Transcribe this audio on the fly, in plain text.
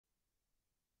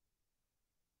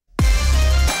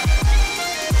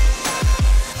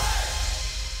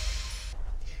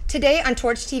Today on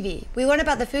Torch TV, we learn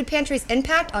about the food pantry's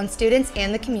impact on students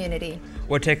and the community.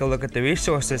 We'll take a look at the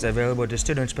resources available to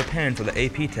students preparing for the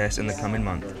AP test in the coming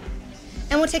month.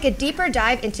 And we'll take a deeper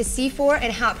dive into C4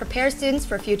 and how it prepares students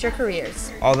for future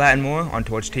careers. All that and more on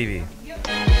Torch TV.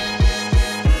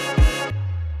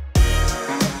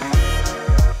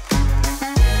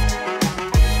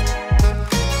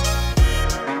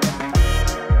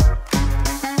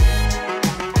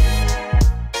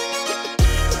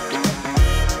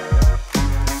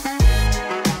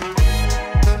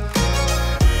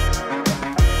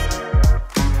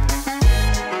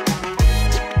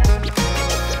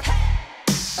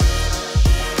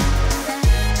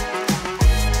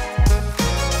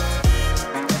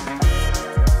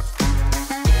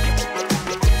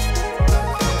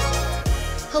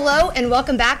 Hello and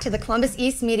welcome back to the Columbus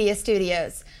East Media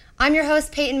Studios. I'm your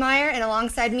host Peyton Meyer, and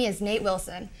alongside me is Nate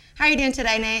Wilson. How are you doing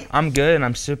today, Nate? I'm good, and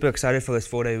I'm super excited for this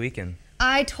 4-day weekend.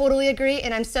 I totally agree,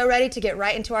 and I'm so ready to get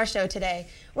right into our show today,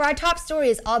 where our top story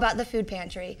is all about the food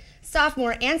pantry.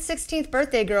 Sophomore and 16th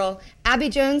birthday girl Abby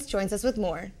Jones joins us with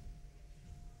more.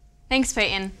 Thanks,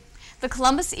 Peyton. The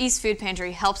Columbus East Food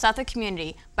Pantry helps out the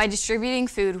community by distributing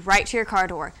food right to your car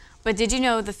door. But did you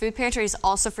know the food pantry is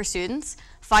also for students?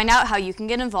 Find out how you can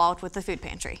get involved with the food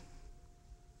pantry.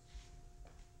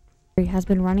 Has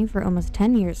been running for almost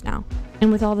 10 years now,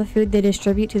 and with all the food they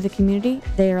distribute to the community,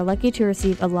 they are lucky to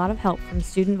receive a lot of help from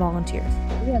student volunteers.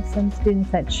 We have some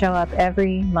students that show up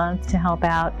every month to help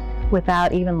out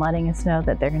without even letting us know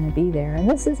that they're going to be there, and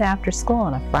this is after school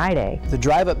on a Friday. The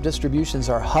drive-up distributions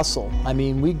are hustle. I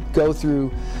mean, we go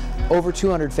through over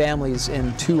 200 families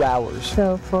in 2 hours.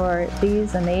 So for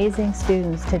these amazing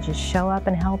students to just show up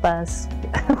and help us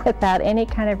without any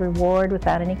kind of reward,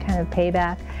 without any kind of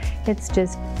payback, it's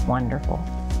just wonderful.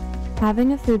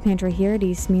 Having a food pantry here at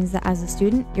East means that as a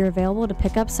student, you're available to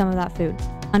pick up some of that food.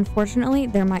 Unfortunately,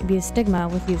 there might be a stigma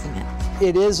with using it.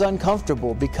 It is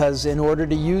uncomfortable because in order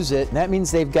to use it, that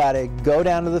means they've got to go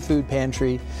down to the food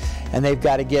pantry and they've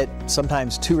got to get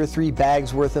sometimes 2 or 3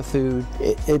 bags worth of food.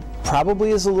 It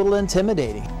probably is a little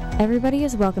intimidating. Everybody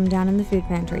is welcome down in the food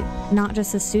pantry, not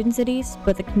just the students at East,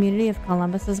 but the community of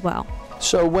Columbus as well.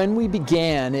 So when we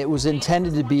began, it was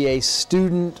intended to be a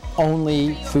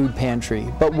student-only food pantry.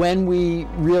 But when we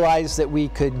realized that we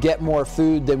could get more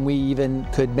food than we even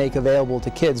could make available to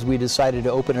kids, we decided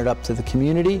to open it up to the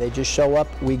community. They just show up,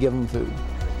 we give them food.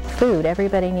 Food,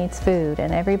 everybody needs food,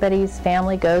 and everybody's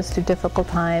family goes through difficult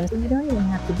times. You don't even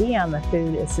have to be on the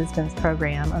food assistance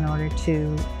program in order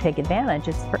to take advantage.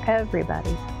 It's for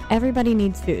everybody. Everybody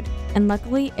needs food, and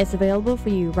luckily it's available for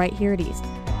you right here at East.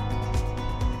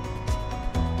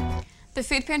 The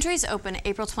food pantry is open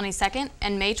April 22nd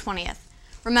and May 20th.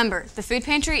 Remember, the food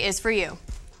pantry is for you.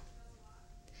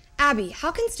 Abby,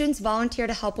 how can students volunteer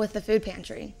to help with the food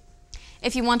pantry?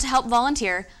 If you want to help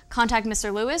volunteer, contact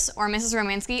Mr. Lewis or Mrs.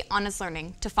 Romansky on Honest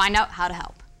Learning to find out how to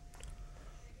help.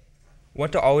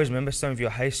 Want to always remember some of your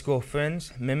high school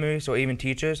friends, memories, or even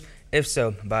teachers? If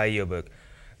so, buy a yearbook.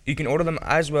 You can order them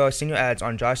as well as senior ads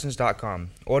on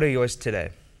Johnsons.com. Order yours today.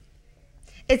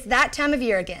 It's that time of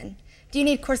year again. Do you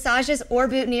need corsages or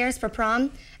boutonnieres for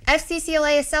prom?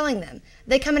 FCCLA is selling them.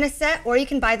 They come in a set or you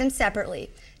can buy them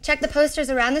separately. Check the posters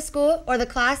around the school or the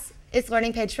class It's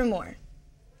Learning page for more.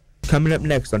 Coming up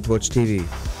next on Torch TV.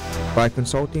 By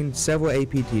consulting several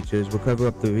AP teachers, we'll cover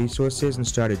up the resources and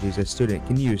strategies a student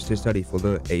can use to study for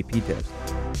the AP test.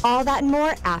 All that and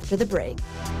more after the break.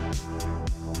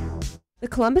 The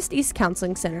Columbus East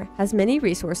Counseling Center has many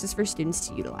resources for students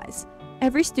to utilize.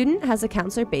 Every student has a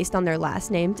counselor based on their last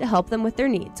name to help them with their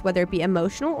needs, whether it be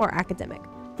emotional or academic.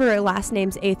 For her last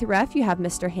names A through F, you have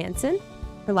Mr. Hansen.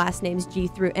 Her last names G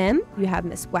through M, you have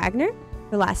Miss Wagner.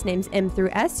 Her last names M through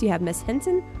S, you have Miss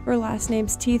Henson. Her last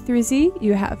names T through Z,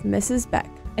 you have Mrs. Beck.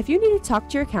 If you need to talk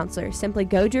to your counselor, simply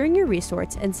go during your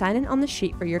resorts and sign in on the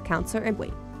sheet for your counselor and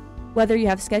wait. Whether you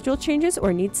have schedule changes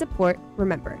or need support,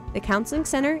 remember, the Counseling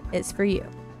Center is for you.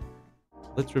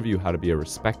 Let's review how to be a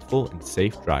respectful and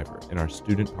safe driver in our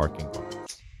student parking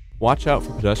lot. Watch out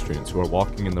for pedestrians who are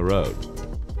walking in the road.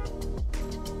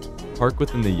 Park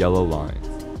within the yellow lines.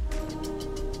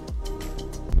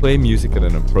 Play music at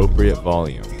an appropriate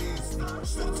volume.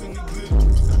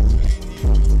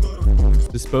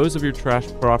 Dispose of your trash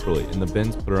properly in the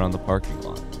bins put around the parking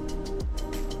lot.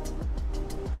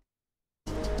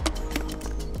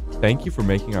 Thank you for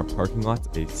making our parking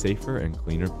lots a safer and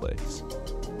cleaner place.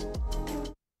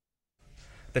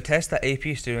 The tests that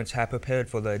AP students have prepared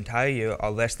for the entire year are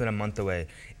less than a month away.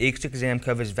 Each exam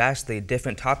covers vastly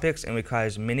different topics and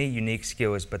requires many unique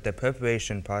skills, but the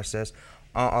preparation process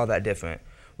aren't all that different.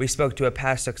 We spoke to a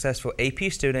past successful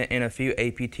AP student and a few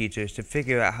AP teachers to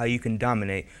figure out how you can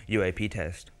dominate your AP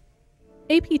test.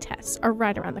 AP tests are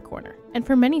right around the corner, and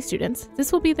for many students,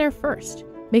 this will be their first,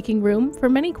 making room for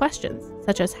many questions,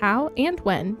 such as how and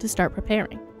when to start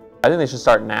preparing. I think they should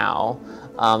start now.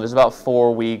 There's about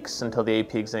 4 weeks until the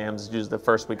AP exams, usually the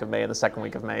first week of May and the second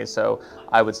week of May, so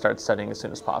I would start studying as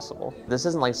soon as possible. This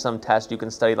isn't like some test you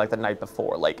can study like the night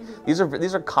before. Like these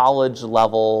are college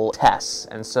level tests,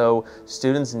 and so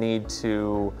students need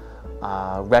to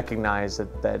recognize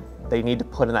that they need to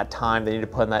put in that time, they need to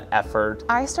put in that effort.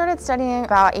 I started studying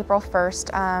about April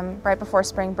 1st, right before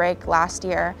spring break last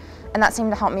year, and that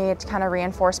seemed to help me to kind of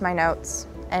reinforce my notes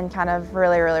and kind of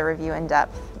really review in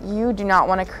depth. You do not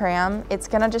want to cram. It's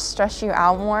gonna just stress you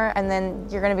out more, and then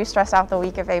you're gonna be stressed out the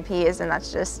week of APs, and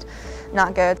that's just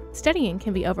not good. Studying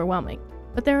can be overwhelming,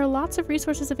 but there are lots of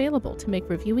resources available to make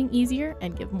reviewing easier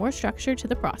and give more structure to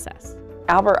the process.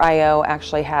 Albert IO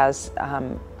actually has,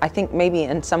 I think maybe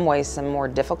in some ways, some more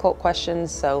difficult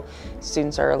questions, so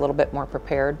students are a little bit more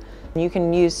prepared. You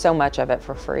can use so much of it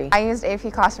for free. I used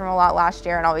AP Classroom a lot last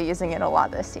year, and I'll be using it a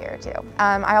lot this year too.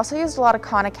 I also used a lot of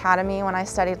Khan Academy when I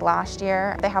studied last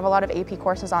year. They have a lot of AP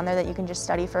courses on there that you can just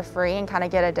study for free and kind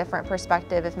of get a different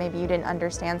perspective if maybe you didn't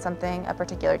understand something a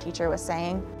particular teacher was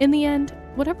saying. In the end,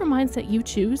 whatever mindset you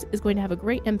choose is going to have a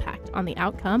great impact on the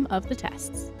outcome of the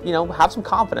tests. You know, have some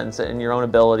confidence in your own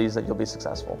abilities that you'll be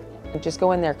successful. Just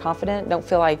go in there confident. Don't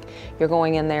feel like you're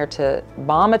going in there to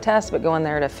bomb a test, but go in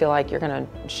there to feel like you're going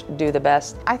to do the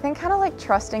best. I think kind of like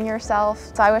trusting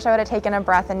yourself. So I wish I would have taken a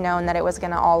breath and known that it was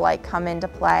going to all like come into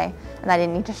play and I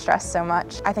didn't need to stress so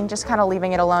much. I think just kind of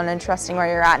leaving it alone and trusting where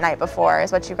you're at night before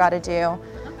is what you got to do.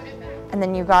 And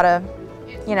then you got to,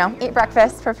 you know, eat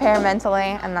breakfast, prepare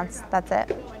mentally, and that's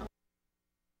it.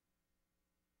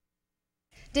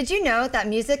 Did you know that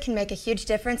music can make a huge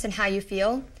difference in how you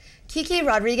feel? Kiki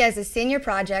Rodriguez's senior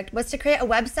project was to create a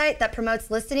website that promotes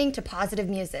listening to positive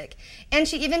music, and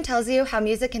she even tells you how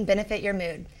music can benefit your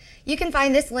mood. You can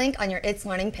find this link on your It's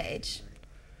Learning page.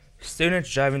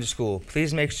 Students driving to school,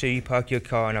 please make sure you park your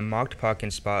car in a marked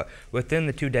parking spot within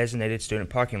the 2 designated student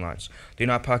parking lots. Do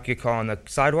not park your car on the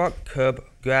sidewalk, curb,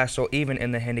 grass, or even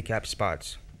in the handicapped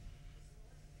spots.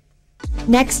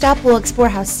 Next up, we'll explore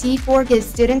how C4 gives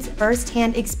students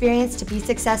first-hand experience to be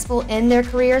successful in their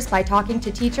careers by talking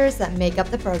to teachers that make up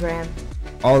the program.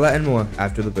 All that and more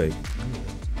after the break.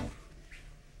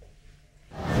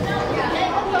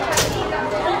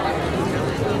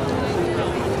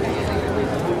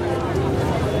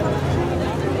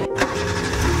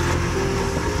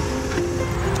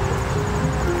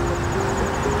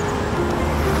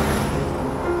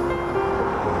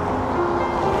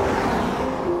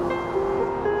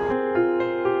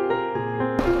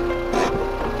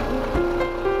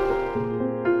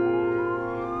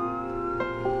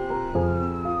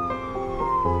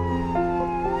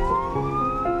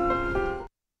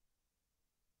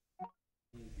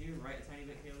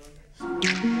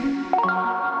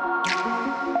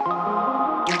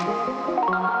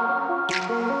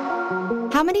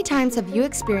 How many times have you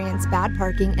experienced bad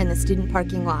parking in the student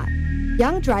parking lot?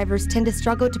 Young drivers tend to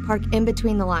struggle to park in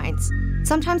between the lines.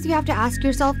 Sometimes you have to ask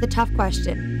yourself the tough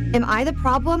question, am I the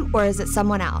problem or is it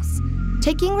someone else?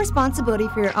 Taking responsibility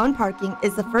for your own parking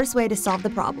is the first way to solve the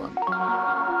problem.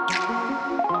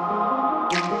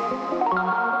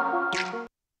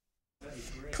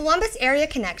 Columbus Area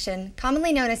Connection,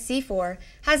 commonly known as C4,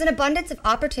 has an abundance of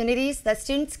opportunities that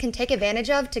students can take advantage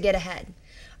of to get ahead.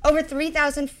 Over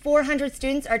 3,400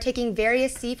 students are taking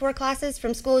various C4 classes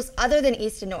from schools other than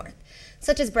East and North,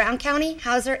 such as Brown County,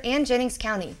 Hauser, and Jennings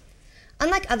County.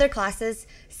 Unlike other classes,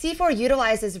 C4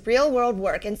 utilizes real-world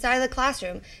work inside of the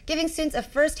classroom, giving students a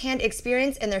first-hand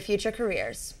experience in their future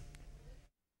careers.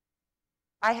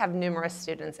 I have numerous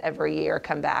students every year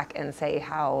come back and say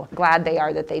how glad they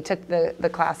are that they took the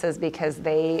classes because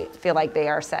they feel like they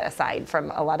are set aside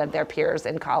from a lot of their peers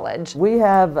in college. We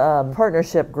have a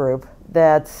partnership group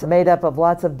that's made up of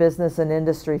lots of business and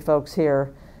industry folks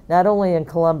here, not only in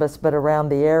Columbus but around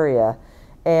the area.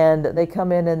 And they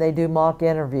come in and they do mock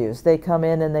interviews. They come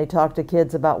in and they talk to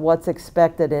kids about what's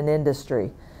expected in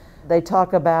industry. They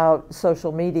talk about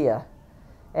social media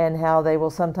and how they will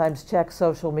sometimes check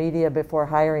social media before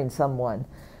hiring someone.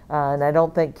 And I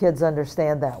don't think kids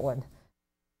understand that one.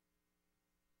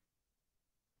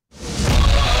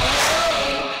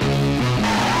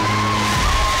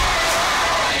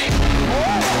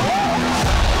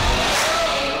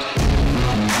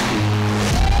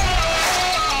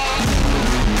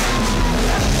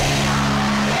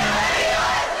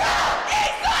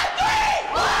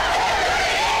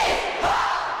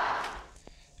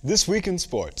 This week in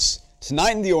sports,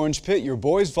 Tonight in the Orange Pit, your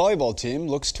boys volleyball team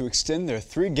looks to extend their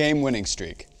 3-game winning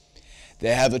streak.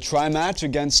 They have a tri-match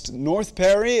against North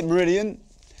Perry Meridian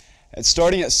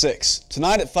starting at 6.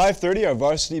 Tonight at 5:30, our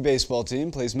varsity baseball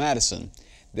team plays Madison.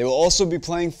 They will also be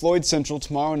playing Floyd Central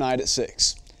tomorrow night at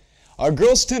 6. Our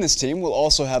girls tennis team will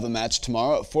also have a match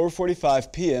tomorrow at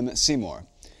 4:45 p.m. at Seymour.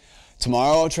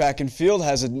 Tomorrow, track and field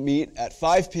has a meet at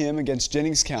 5 p.m. against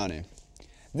Jennings County.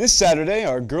 This Saturday,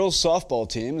 our girls softball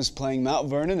team is playing Mount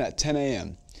Vernon at 10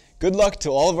 a.m. Good luck to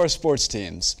all of our sports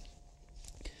teams.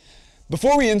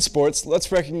 Before we end sports,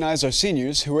 let's recognize our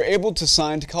seniors who were able to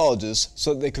sign to colleges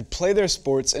so that they could play their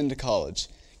sports into college.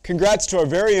 Congrats to our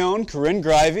very own Corinne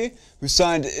Grivey, who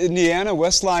signed to Indiana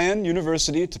Wesleyan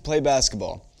University to play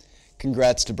basketball.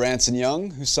 Congrats to Branson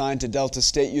Young, who signed to Delta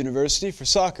State University for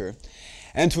soccer.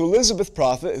 And to Elizabeth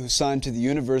Prophet, who signed to the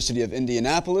University of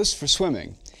Indianapolis for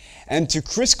swimming. And to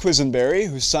Chris Quisenberry,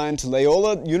 who signed to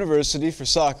Loyola University for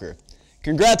soccer.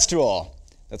 Congrats to all.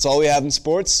 That's all we have in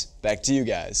sports. Back to you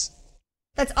guys.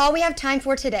 That's all we have time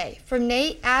for today. From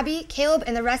Nate, Abby, Caleb,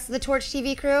 and the rest of the Torch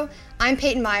TV crew, I'm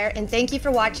Peyton Meyer, and thank you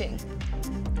for watching.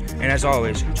 And as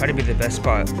always, try to be the best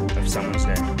part of someone's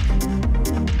day.